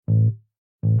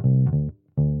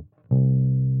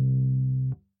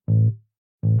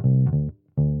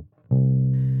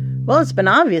Well, it's been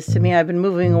obvious to me I've been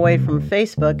moving away from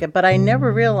Facebook, but I never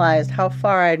realized how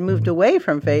far I'd moved away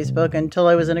from Facebook until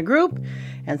I was in a group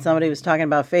and somebody was talking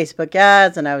about Facebook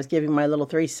ads, and I was giving my little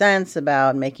 3 cents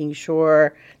about making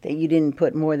sure that you didn't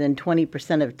put more than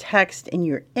 20% of text in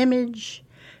your image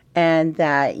and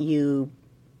that you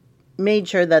made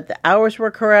sure that the hours were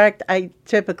correct. I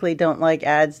typically don't like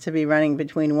ads to be running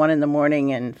between 1 in the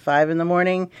morning and 5 in the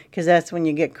morning because that's when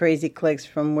you get crazy clicks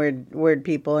from weird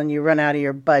people and you run out of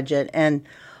your budget. And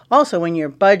also when your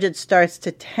budget starts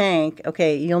to tank,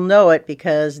 okay, you'll know it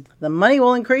because the money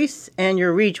will increase and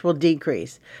your reach will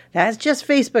decrease. That's just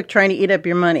Facebook trying to eat up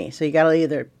your money. So you got to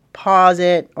either pause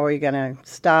it or you're going to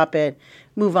stop it,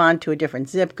 move on to a different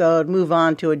zip code, move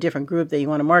on to a different group that you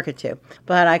want to market to.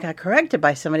 But I got corrected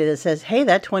by somebody that says, hey,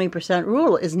 that 20%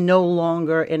 rule is no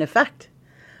longer in effect.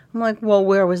 I'm like, well,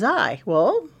 where was I?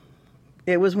 Well,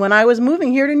 it was when I was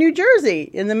moving here to New Jersey,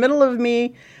 in the middle of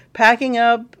me packing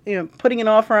up, putting an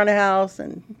offer on a house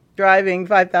and driving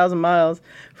 5,000 miles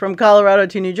from Colorado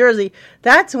to New Jersey.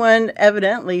 That's when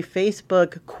evidently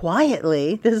Facebook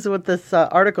quietly, this is what this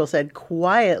article said,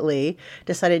 quietly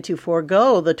decided to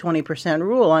forego the 20%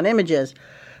 rule on images.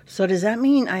 So does that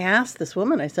mean, I asked this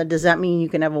woman, I said, does that mean you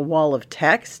can have a wall of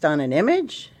text on an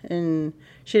image? And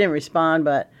she didn't respond,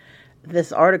 but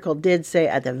this article did say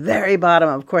at the very bottom,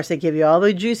 of course, they give you all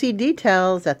the juicy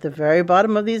details at the very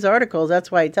bottom of these articles.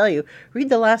 That's why I tell you, read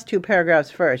the last 2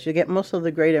 paragraphs first. You get most of the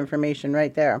great information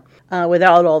right there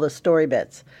without all the story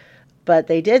bits. But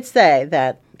they did say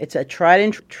that it's a tried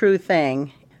and true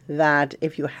thing that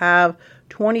if you have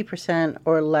 20%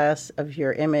 or less of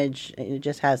your image, it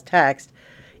just has text,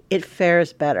 it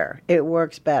fares better. It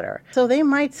works better. So they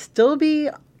might still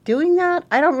be doing that?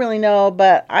 I don't really know,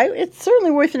 but it's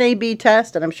certainly worth an A/B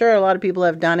test, and I'm sure a lot of people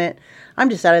have done it. I'm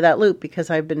just out of that loop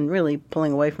because I've been really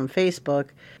pulling away from Facebook.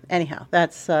 Anyhow,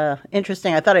 that's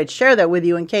interesting. I thought I'd share that with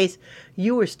you in case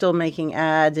you were still making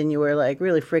ads and you were like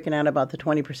really freaking out about the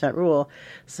 20% rule.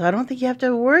 So I don't think you have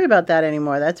to worry about that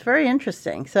anymore. That's very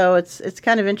interesting. So it's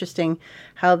kind of interesting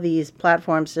how these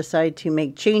platforms decide to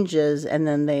make changes and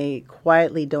then they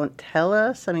quietly don't tell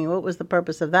us. I mean, what was the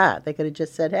purpose of that? They could have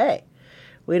just said, hey,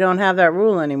 we don't have that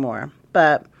rule anymore.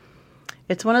 But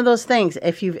it's one of those things.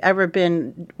 If you've ever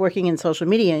been working in social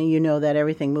media, you know that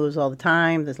everything moves all the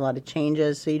time. There's a lot of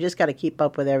changes. So you just got to keep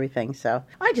up with everything. So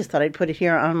I just thought I'd put it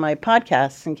here on my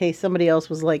podcast in case somebody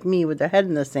else was like me with their head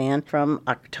in the sand from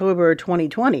October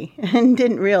 2020 and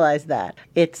didn't realize that.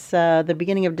 It's the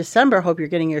beginning of December. Hope you're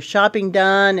getting your shopping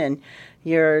done and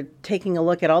you're taking a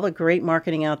look at all the great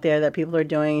marketing out there that people are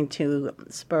doing to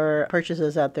spur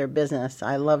purchases at their business.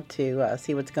 I love to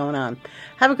see what's going on.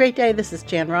 Have a great day. This is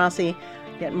Jan Rossi.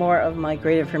 Get more of my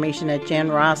great information at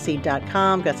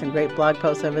janrossi.com. Got some great blog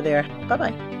posts over there.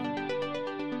 Bye-bye.